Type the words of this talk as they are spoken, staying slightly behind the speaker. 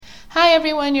Hi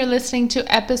everyone, you're listening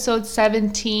to episode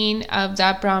 17 of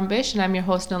That Brown Bish, and I'm your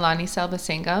host Nolani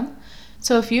Selvasingam.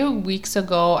 So a few weeks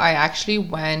ago, I actually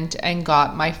went and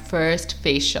got my first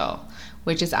facial,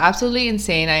 which is absolutely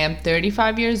insane. I am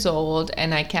 35 years old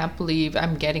and I can't believe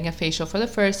I'm getting a facial for the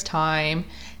first time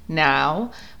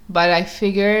now, but I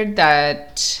figured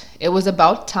that it was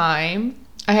about time.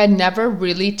 I had never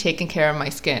really taken care of my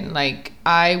skin. Like,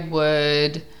 I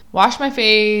would wash my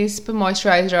face, put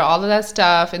moisturizer, all of that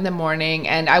stuff in the morning,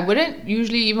 and I wouldn't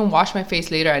usually even wash my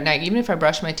face later at night. Even if I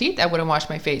brushed my teeth, I wouldn't wash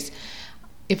my face.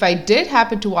 If I did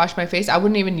happen to wash my face, I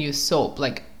wouldn't even use soap.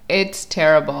 Like, it's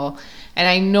terrible. And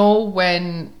I know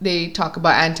when they talk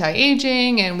about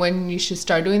anti-aging and when you should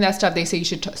start doing that stuff, they say you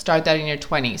should start that in your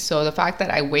 20s. So the fact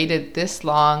that I waited this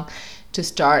long to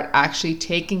start actually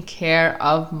taking care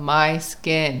of my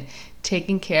skin,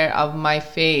 taking care of my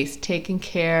face, taking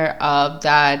care of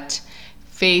that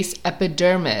face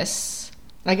epidermis.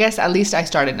 I guess at least I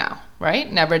started now, right?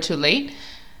 Never too late.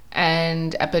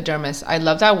 And epidermis, I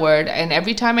love that word. And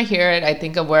every time I hear it, I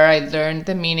think of where I learned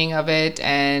the meaning of it.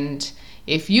 And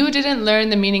if you didn't learn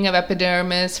the meaning of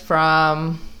epidermis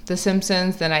from The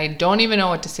Simpsons, then I don't even know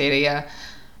what to say to you.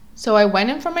 So I went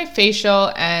in for my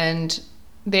facial and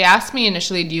they asked me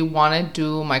initially, do you want to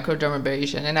do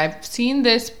microdermabrasion? And I've seen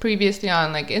this previously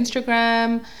on like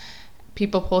Instagram,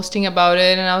 people posting about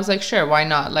it. And I was like, sure, why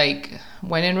not? Like,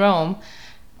 when in Rome,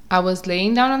 I was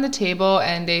laying down on the table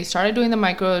and they started doing the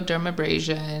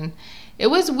microdermabrasion.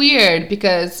 It was weird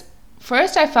because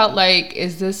first I felt like,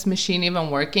 is this machine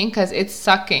even working? Because it's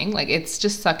sucking, like it's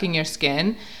just sucking your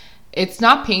skin. It's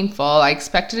not painful. I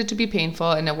expected it to be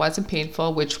painful and it wasn't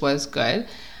painful, which was good.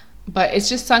 But it's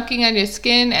just sucking on your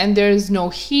skin and there's no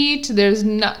heat. There's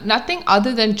nothing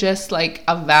other than just like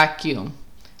a vacuum,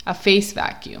 a face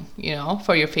vacuum, you know,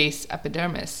 for your face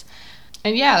epidermis.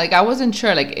 And yeah, like I wasn't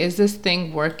sure, like, is this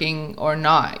thing working or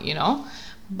not, you know?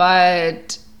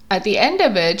 But at the end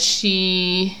of it,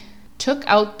 she took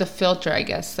out the filter, I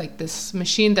guess. Like this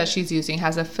machine that she's using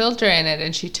has a filter in it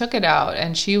and she took it out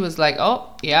and she was like, oh,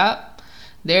 yeah.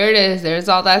 There it is. There's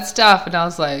all that stuff. And I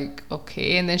was like,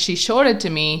 okay. And then she showed it to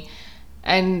me.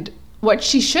 And what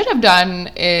she should have done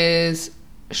is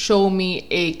show me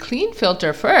a clean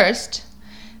filter first,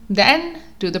 then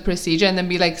do the procedure and then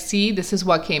be like, see, this is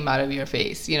what came out of your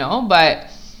face, you know? But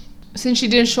since she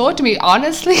didn't show it to me,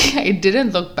 honestly, it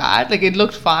didn't look bad. Like, it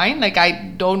looked fine. Like, I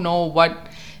don't know what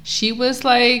she was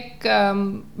like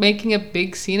making a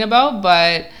big scene about,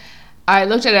 but I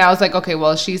looked at it and I was like, okay,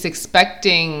 well, she's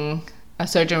expecting a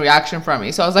certain reaction from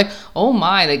me. So I was like, oh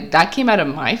my, like that came out of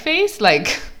my face?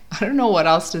 Like, I don't know what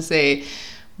else to say.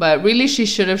 But really, she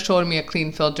should have shown me a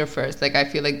clean filter first. Like, I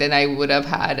feel like then I would have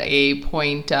had a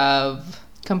point of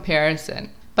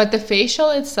comparison. But the facial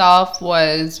itself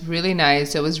was really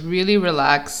nice. It was really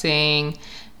relaxing.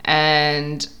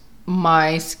 And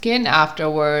my skin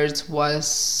afterwards was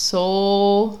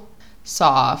so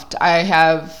soft. I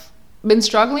have been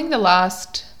struggling the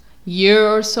last year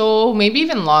or so, maybe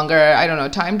even longer. I don't know.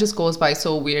 Time just goes by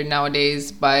so weird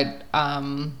nowadays. But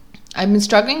I've been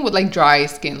struggling with like dry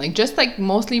skin, like just like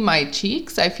mostly my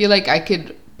cheeks. I feel like I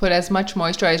could put as much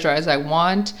moisturizer as I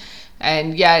want,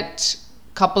 and yet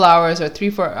a couple hours or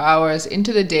 3-4 hours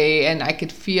into the day, and I could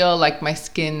feel like my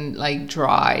skin like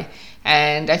dry.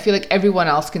 And I feel like everyone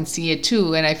else can see it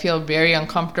too. And I feel very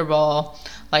uncomfortable,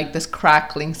 like this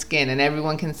crackling skin, and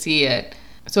everyone can see it.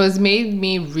 So it's made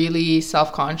me really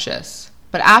self-conscious.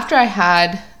 But after I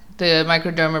had the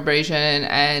microdermabrasion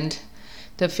and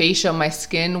the facial, my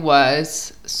skin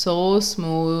was so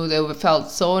smooth. It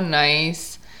felt so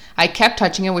nice. I kept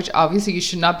touching it, which obviously you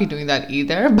should not be doing that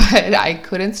either, but I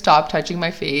couldn't stop touching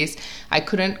my face. I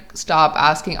couldn't stop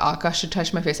asking Akash to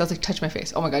touch my face. I was like, touch my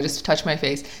face. Oh my God, just touch my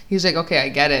face. He was like, okay, I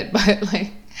get it. But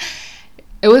like,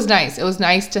 it was nice. It was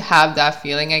nice to have that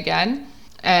feeling again.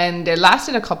 And it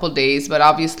lasted a couple days, but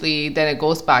obviously then it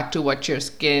goes back to what your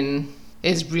skin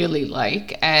is really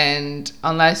like. And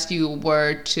unless you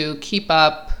were to keep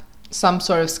up some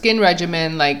sort of skin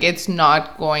regimen, like it's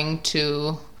not going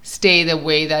to stay the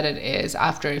way that it is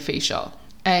after a facial.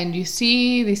 And you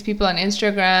see these people on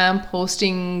Instagram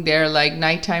posting their like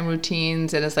nighttime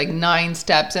routines and it's like 9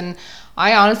 steps. And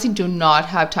I honestly do not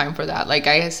have time for that. Like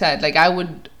I said, like I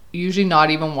would usually not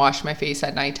even wash my face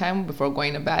at nighttime before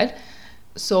going to bed.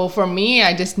 So for me,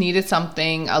 I just needed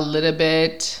something a little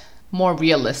bit more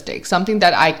realistic, something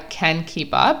that I can keep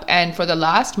up. And for the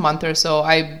last month or so,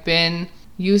 I've been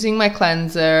using my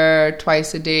cleanser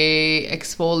twice a day,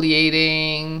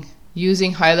 exfoliating,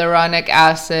 using hyaluronic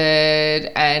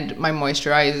acid and my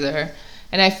moisturizer.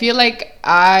 And I feel like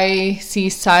I see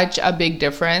such a big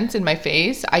difference in my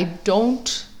face. I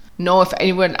don't know if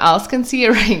anyone else can see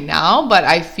it right now, but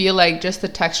I feel like just the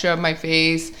texture of my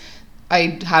face,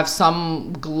 I have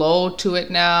some glow to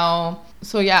it now.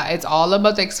 So yeah, it's all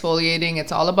about the exfoliating.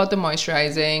 It's all about the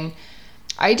moisturizing.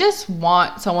 I just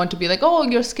want someone to be like, oh,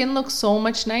 your skin looks so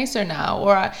much nicer now.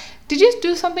 Or did you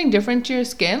do something different to your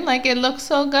skin? Like, it looks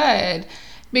so good.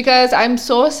 Because I'm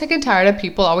so sick and tired of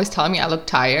people always telling me I look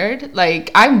tired.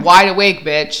 Like, I'm wide awake,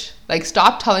 bitch. Like,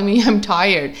 stop telling me I'm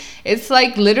tired. It's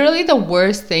like literally the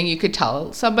worst thing you could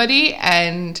tell somebody.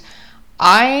 And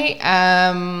I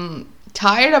am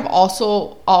tired of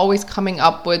also always coming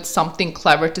up with something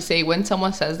clever to say when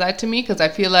someone says that to me. Because I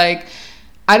feel like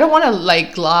I don't want to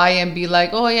like lie and be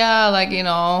like, oh yeah, like, you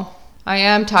know, I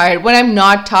am tired when I'm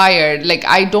not tired. Like,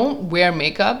 I don't wear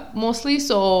makeup mostly,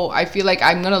 so I feel like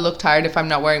I'm gonna look tired if I'm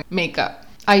not wearing makeup.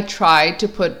 I try to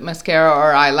put mascara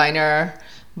or eyeliner,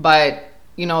 but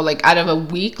you know, like out of a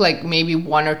week, like maybe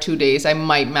 1 or 2 days, I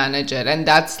might manage it, and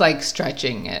that's like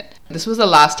stretching it. This was the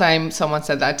last time someone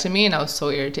said that to me, and I was so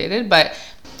irritated. But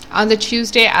on the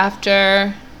Tuesday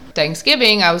after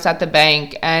Thanksgiving, I was at the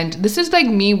bank, and this is like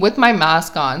me with my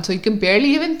mask on, so you can barely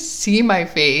even see my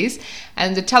face.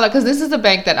 And the teller, because this is the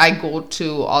bank that I go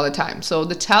to all the time, so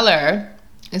the teller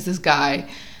is this guy,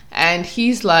 and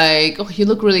he's like, oh, you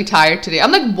look really tired today.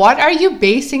 I'm like, what are you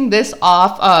basing this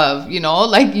off of? You know,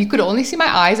 like, you could only see my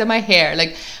eyes and my hair.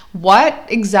 Like, what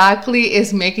exactly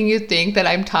is making you think that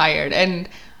I'm tired? And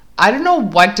I don't know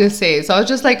what to say. So I was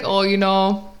just like, oh, you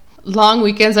know, long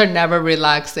weekends are never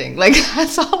relaxing. Like,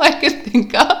 that's all I could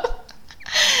think of.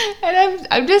 And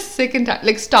I'm just sick and tired.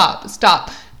 Like, stop.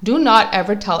 Do not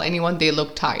ever tell anyone they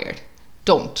look tired.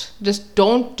 Just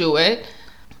don't do it.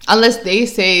 Unless they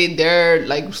say they're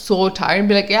like so tired and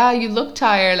be like, yeah, you look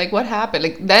tired. Like, what happened?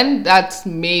 Like, then that's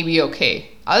maybe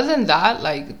okay. Other than that,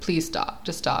 like, please stop.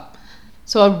 Just stop.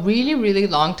 So a really, really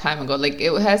long time ago, like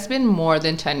it has been more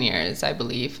than 10 years, I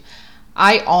believe,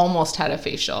 I almost had a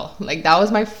facial. Like, that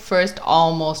was my first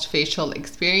almost facial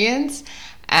experience.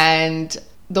 And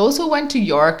those who went to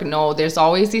York know there's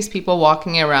always these people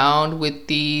walking around with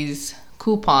these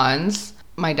coupons.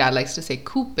 My dad likes to say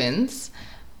coupons.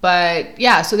 But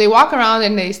yeah, so they walk around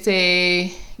and they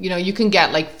say, you know, you can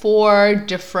get like 4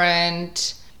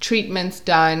 different treatments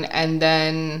done, and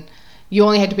then you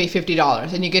only had to pay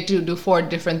 $50 and you get to do 4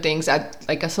 different things at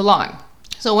like a salon.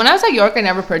 So when I was at York, I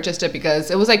never purchased it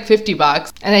because it was like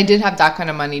 $50 and I didn't have that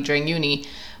kind of money during uni.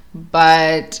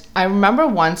 But I remember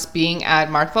once being at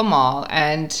Markville Mall,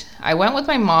 and I went with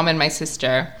my mom and my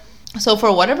sister. So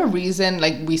for whatever reason,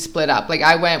 like, we split up. Like,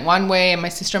 I went one way and my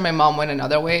sister and my mom went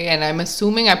another way. And I'm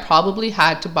assuming I probably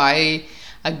had to buy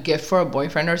a gift for a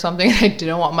boyfriend or something. I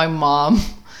didn't want my mom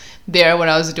there when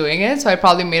I was doing it. So I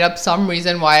probably made up some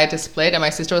reason why I had to split, and my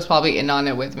sister was probably in on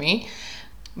it with me.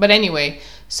 But anyway,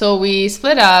 so we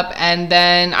split up, and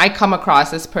then I come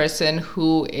across this person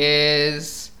who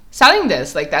is selling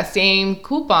this, like that same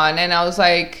coupon. And I was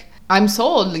like, I'm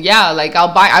sold. Yeah, like,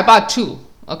 I bought 2.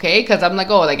 Okay, because I'm like,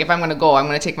 oh, like, if I'm going to go, I'm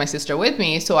going to take my sister with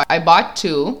me. So I bought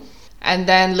 2. And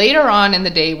then later on in the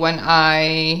day, when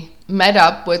I met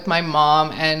up with my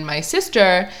mom and my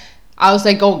sister, I was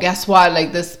like, oh, guess what?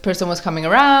 Like, this person was coming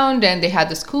around and they had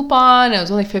this coupon. It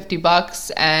was only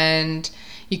 $50 and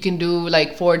you can do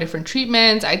like 4 different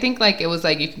treatments. I think like it was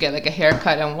like you can get like a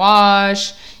haircut and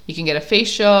wash. You can get a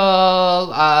facial,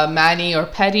 mani or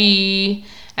pedi.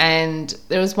 And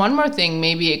there was one more thing.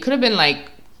 Maybe it could have been like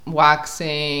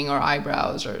waxing or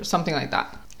eyebrows or something like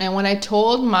that. And when I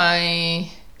told my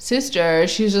sister,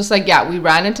 she was just like, yeah, we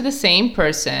ran into the same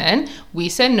person, we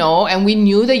said no, and we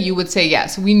knew that you would say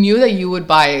yes. We knew that you would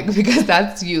buy it because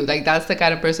that's you, like, that's the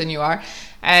kind of person you are.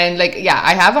 And like, yeah,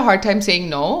 I have a hard time saying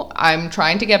no. I'm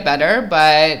trying to get better,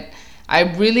 but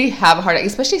I really have a hard,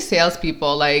 especially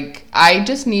salespeople. Like, I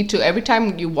just need to, every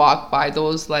time you walk by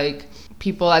those like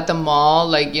people at the mall,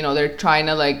 like, you know, they're trying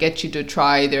to like get you to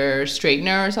try their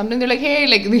straightener or something. They're like, hey,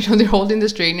 like, you know, they're holding the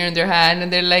straightener in their hand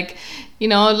and they're like, you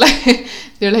know, like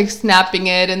they're like snapping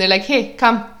it and they're like, hey,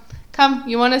 come,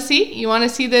 you want to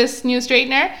see this new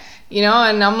straightener, you know?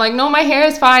 And I'm like, no, my hair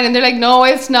is fine. And they're like, no,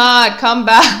 it's not, come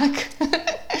back.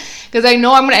 Because I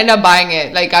know I'm going to end up buying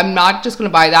it. Like, I'm not just going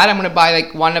to buy that. I'm going to buy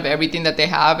like one of everything that they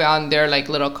have on their like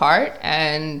little cart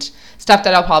and stuff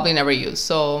that I'll probably never use.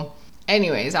 So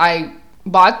anyways, I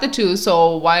bought the 2.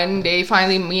 So one day,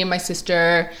 finally, me and my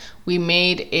sister, we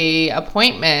made a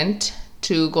appointment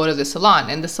to go to the salon.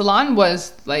 And the salon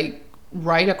was like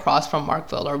right across from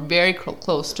Markville, or very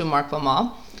close to Markville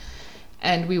Mall.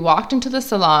 And we walked into the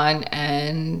salon,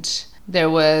 and there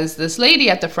was this lady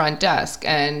at the front desk,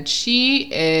 and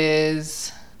she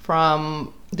is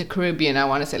from the Caribbean, I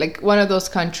want to say, like one of those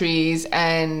countries,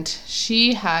 and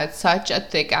she had such a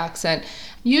thick accent.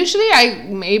 Usually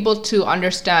I'm able to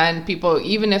understand people,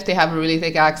 even if they have a really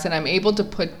thick accent. I'm able to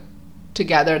put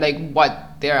together like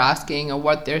what they're asking or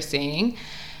what they're saying.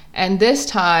 And this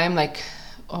time, like,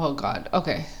 oh God,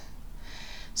 okay.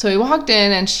 So we walked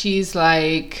in and she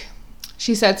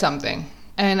said something.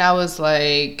 And I was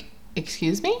like,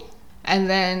 excuse me? And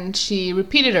then she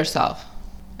repeated herself.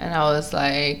 And I was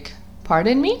like,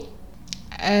 pardon me?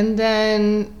 And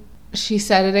then she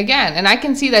said it again. And I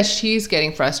can see that she's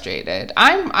getting frustrated.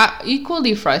 I'm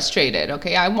equally frustrated,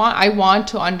 okay? I want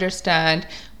to understand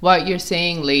what you're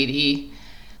saying, lady.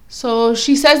 So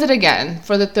she says it again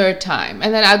for the third time.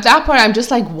 And then at that point, I'm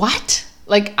just like, what?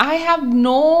 Like, I have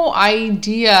no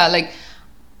idea. Like,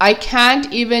 I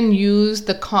can't even use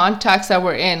the context that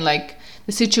we're in, like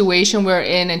the situation we're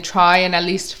in, and try and at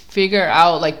least figure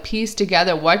out, like piece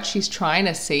together what she's trying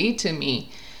to say to me.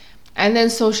 And then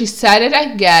so she said it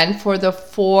again for the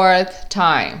fourth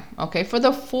time. Okay, for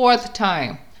the fourth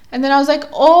time. And then I was like,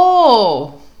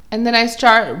 oh. And then I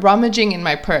start rummaging in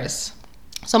my purse.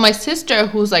 So my sister,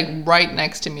 who's like right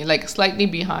next to me, like slightly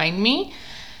behind me,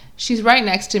 she's right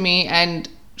next to me, and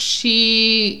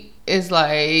she is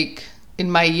like in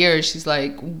my ear, she's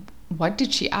like, what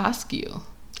did she ask you?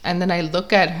 And then I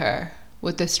look at her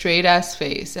with a straight ass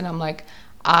face, and I'm like,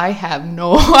 I have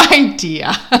no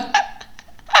idea.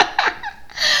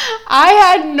 I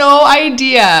had no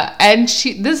idea. And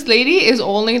this lady is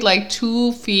only like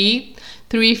 2 feet,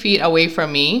 3 feet away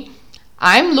from me.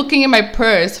 I'm looking in my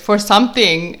purse for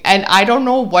something, and I don't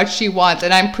know what she wants,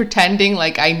 and I'm pretending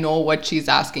like I know what she's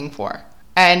asking for.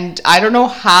 And I don't know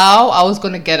how I was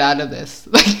going to get out of this.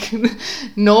 Like,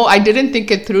 no, I didn't think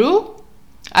it through.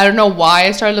 I don't know why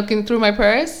I started looking through my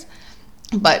purse.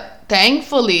 But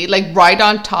thankfully, like right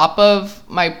on top of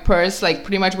my purse, like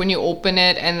pretty much when you open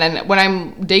it, and then when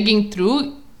I'm digging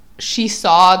through, she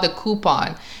saw the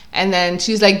coupon. And then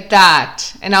she's like,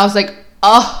 that. And I was like,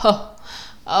 oh,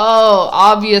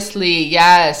 obviously,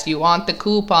 yes, you want the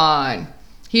coupon.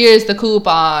 Here's the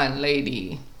coupon,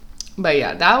 lady. But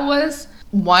yeah, that was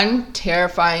one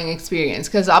terrifying experience,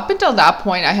 because up until that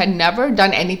point I had never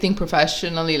done anything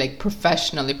professionally. Like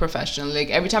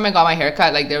every time I got my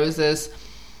haircut, like there was this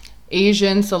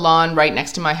Asian salon right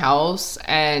next to my house,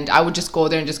 and I would just go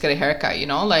there and just get a haircut, you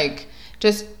know, like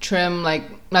just trim, like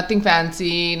nothing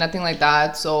fancy, nothing like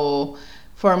that. So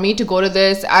for me to go to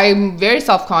this, I'm very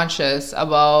self-conscious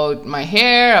about my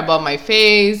hair, about my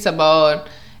face, about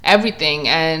everything.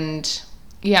 And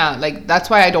yeah, like that's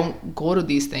why I don't go to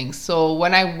these things. So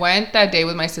when I went that day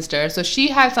with my sister, so she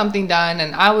had something done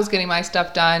and I was getting my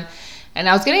stuff done, and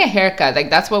I was getting a haircut. Like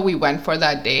that's what we went for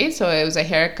that day. So it was a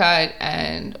haircut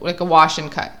and like a wash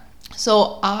and cut.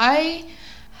 So I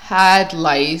had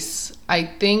lice, I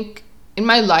think in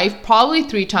my life, probably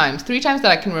three times that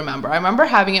I can remember. I remember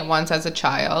having it once as a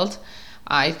child.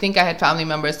 I think I had family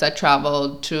members that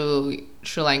traveled to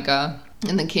Sri Lanka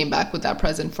and then came back with that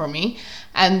present for me.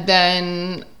 And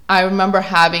then I remember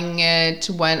having it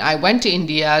when I went to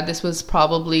India. This was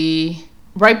probably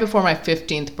right before my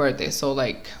 15th birthday, so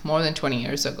like more than 20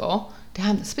 years ago.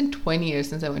 Damn, it's been 20 years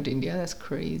since I went to India. That's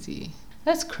crazy.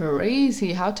 That's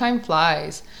crazy how time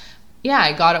flies. Yeah,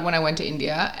 I got it when I went to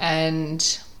India,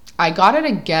 and I got it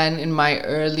again in my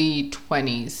early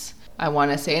 20s, I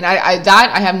want to say. And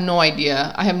I have no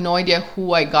idea. I have no idea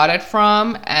who I got it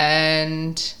from.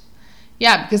 And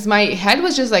yeah, because my head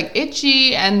was just like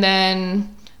itchy. And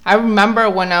then I remember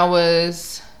when I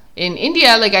was in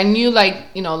India, like I knew, like,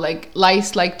 you know, like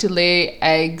lice like to lay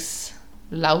eggs.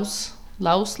 Louse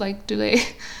like to lay.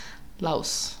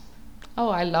 Louse. Oh,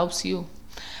 I louse you.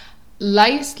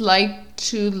 Lice like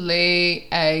to lay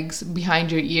eggs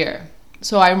behind your ear.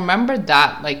 So I remember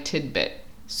that like tidbit.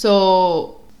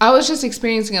 So I was just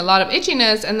experiencing a lot of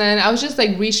itchiness, and then I was just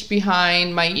like reached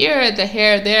behind my ear, the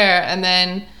hair there, and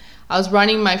then I was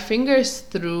running my fingers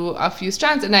through a few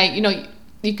strands, and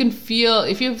you can feel,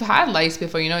 if you've had lice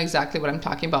before, you know exactly what I'm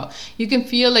talking about. You can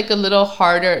feel like a little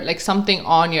harder, like something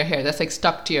on your hair that's like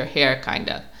stuck to your hair kind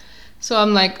of. So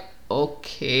I'm like,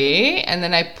 okay. And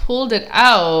then I pulled it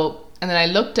out, and then I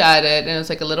looked at it, and it was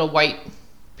like a little white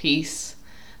piece,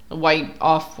 a white,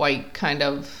 off-white kind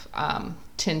of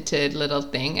tinted little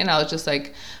thing. And I was just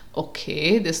like,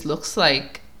 okay, this looks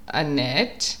like a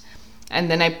knit. And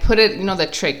then I put it, you know the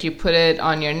trick, you put it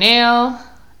on your nail,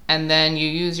 and then you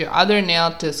use your other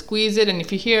nail to squeeze it. And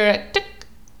if you hear it, tick,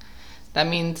 that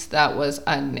means that was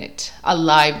a knit, a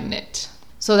live knit.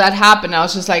 So that happened. I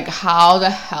was just like, how the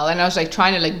hell? And I was like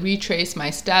trying to like retrace my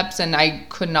steps, and I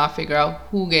could not figure out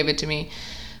who gave it to me.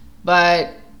 But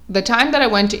the time that I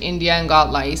went to India and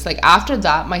got lice, like after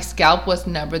that, my scalp was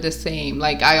never the same.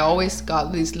 Like I always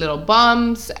got these little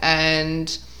bumps,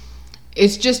 and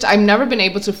it's just, I've never been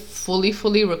able to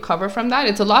fully recover from that.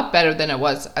 It's a lot better than it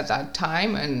was at that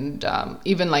time. And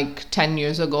even like 10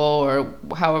 years ago or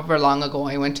however long ago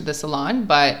I went to the salon.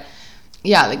 But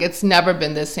yeah, like it's never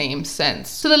been the same since.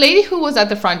 So the lady who was at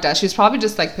the front desk, she's probably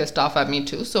just like pissed off at me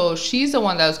too. So she's the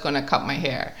one that was going to cut my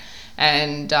hair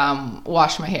and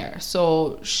wash my hair.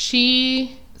 So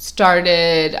she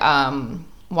started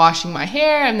washing my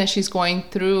hair, and then she's going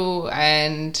through,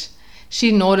 and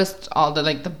she noticed all the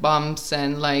like the bumps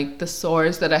and like the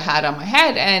sores that I had on my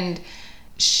head, and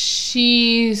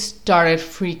she started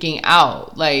freaking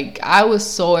out. Like I was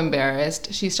so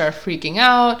embarrassed. She started freaking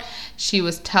out. She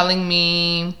was telling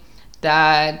me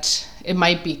that it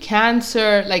might be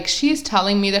cancer. Like she's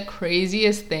telling me the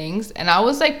craziest things, and I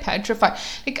was like petrified.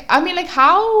 Like, I mean, like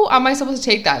how am I supposed to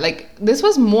take that? Like this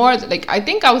was more like, I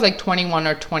think I was like 21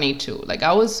 or 22. Like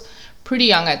I was pretty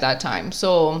young at that time.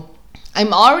 So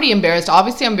I'm already embarrassed.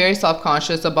 Obviously, I'm very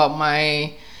self-conscious about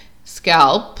my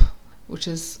scalp, which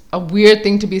is a weird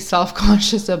thing to be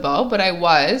self-conscious about, but I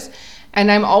was.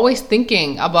 And I'm always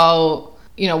thinking about,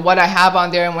 you know, what I have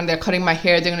on there, and when they're cutting my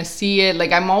hair, they're going to see it.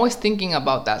 Like, I'm always thinking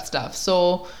about that stuff.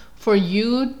 So for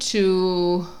you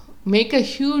to make a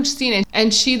huge scene,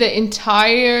 and she, the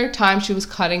entire time she was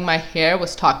cutting my hair,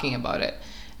 was talking about it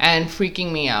and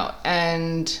freaking me out.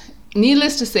 And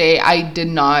needless to say, I did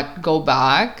not go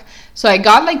back. So I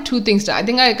got like two things done. I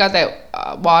think I got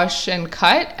that wash and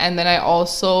cut, and then I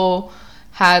also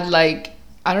had like,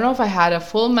 I don't know if I had a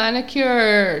full manicure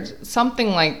or something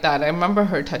like that. I remember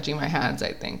her touching my hands,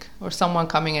 I think, or someone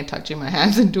coming and touching my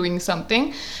hands and doing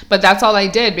something. But that's all I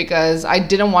did because I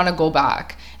didn't want to go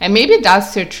back. And maybe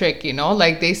that's their trick, you know,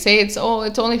 like they say it's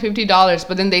only $50,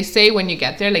 but then they say when you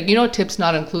get there, like, you know, tips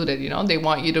not included, you know, they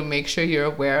want you to make sure you're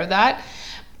aware of that.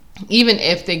 Even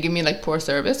if they give me like poor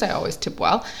service, I always tip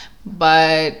well.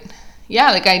 But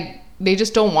yeah, like they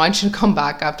just don't want you to come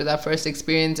back after that first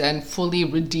experience and fully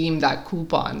redeem that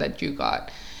coupon that you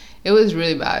got. It was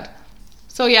really bad.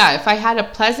 So yeah, if I had a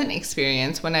pleasant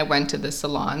experience when I went to the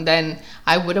salon, then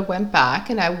I would have went back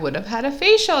and I would have had a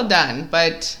facial done.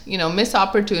 But, you know, missed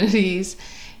opportunities.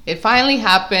 It finally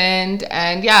happened.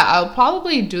 And yeah, I'll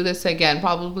probably do this again,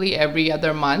 probably every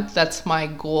other month. That's my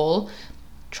goal.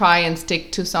 Try and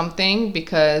stick to something,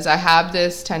 because I have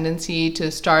this tendency to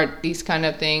start these kind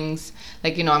of things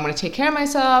like, you know, I'm going to take care of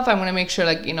myself, I'm going to make sure,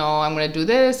 like, you know, I'm going to do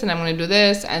this and I'm going to do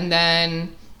this, and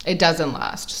then it doesn't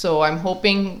last. So I'm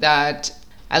hoping that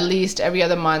at least every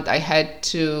other month I head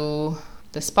to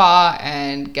the spa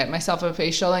and get myself a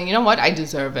facial. And you know what, I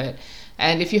deserve it.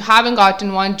 And if you haven't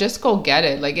gotten one, just go get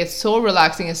it. Like, it's so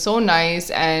relaxing, it's so nice,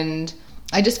 and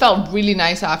I just felt really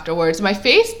nice afterwards. My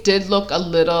face did look a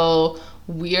little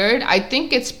weird. I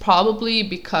think it's probably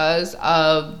because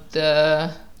of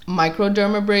the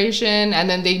microdermabrasion, and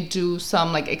then they do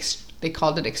some like they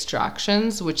called it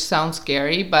extractions, which sounds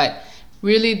scary, but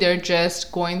really they're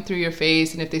just going through your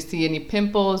face, and if they see any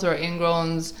pimples or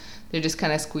ingrowns, they're just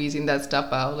kind of squeezing that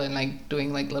stuff out and like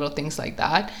doing like little things like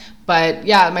that. But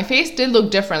yeah, my face did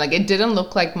look different. Like, it didn't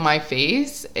look like my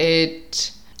face.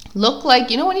 It look like,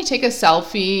 you know, when you take a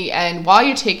selfie, and while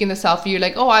you're taking the selfie, you're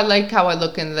like, oh, I like how I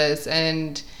look in this,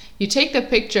 and you take the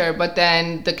picture, but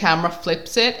then the camera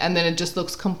flips it, and then it just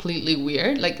looks completely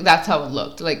weird. Like, that's how it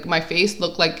looked. Like, my face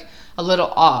looked like a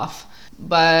little off.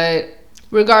 But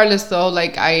regardless though,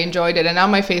 like, I enjoyed it, and now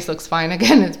my face looks fine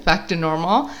again. It's back to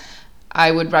normal.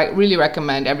 I would really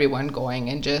recommend everyone going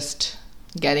and just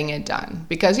getting it done,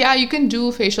 because yeah, you can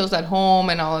do facials at home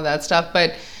and all of that stuff,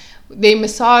 but they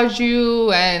massage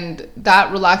you, and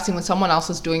that relaxing when someone else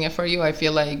is doing it for you, I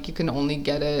feel like you can only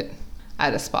get it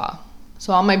at a spa.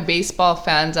 So all my baseball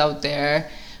fans out there,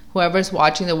 whoever's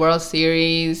watching the World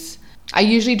Series, I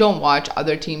usually don't watch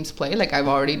other teams play, like I've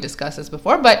already discussed this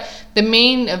before, but the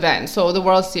main event, so the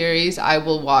World Series, I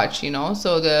will watch, you know,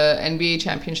 so the NBA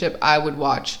championship, I would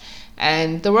watch.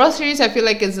 And the World Series, I feel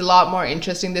like, is a lot more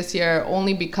interesting this year,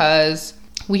 only because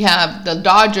we have the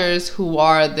Dodgers, who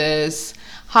are this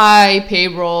high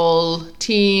payroll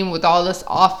team with all this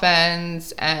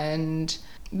offense, and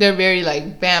they're very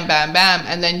like bam, bam, bam.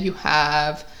 And then you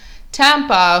have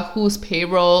Tampa, whose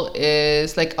payroll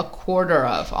is like a quarter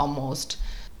of almost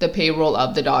the payroll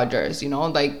of the Dodgers, you know,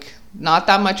 like not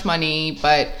that much money,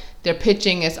 but their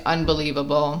pitching is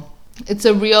unbelievable. It's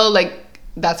a real, like,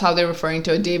 that's how they're referring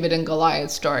to a David and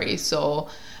Goliath story. So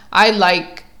I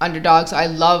like underdogs. I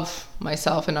love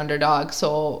myself an underdog.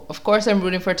 So of course I'm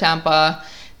rooting for Tampa.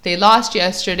 They lost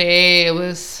yesterday. It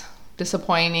was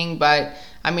disappointing, but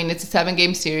I mean, it's a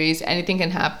 7-game series. Anything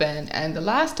can happen. And the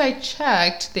last I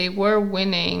checked, they were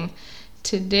winning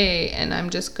today. And I'm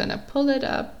just going to pull it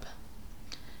up.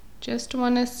 Just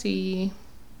want to see.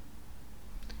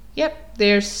 Yep,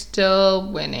 they're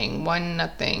still winning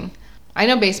 1-0. I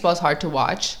know baseball is hard to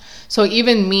watch. So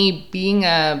even me being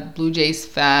a Blue Jays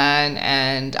fan,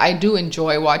 and I do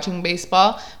enjoy watching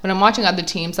baseball, when I'm watching other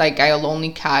teams, like I'll only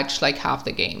catch like half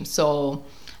the game. So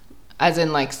as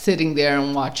in like sitting there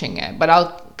and watching it. But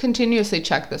I'll continuously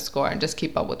check the score and just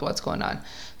keep up with what's going on.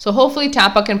 So hopefully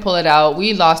Tampa can pull it out.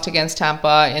 We lost against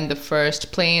Tampa in the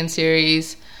first play-in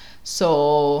series.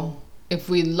 So if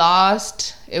we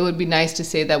lost, it would be nice to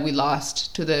say that we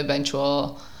lost to the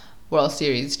eventual World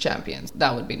Series champions.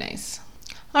 That would be nice.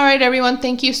 All right, everyone.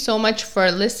 Thank you so much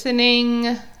for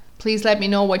listening. Please let me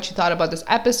know what you thought about this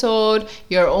episode,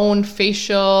 your own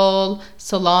facial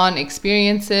salon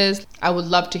experiences. I would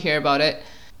love to hear about it.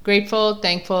 Grateful,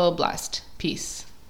 thankful, blessed. Peace.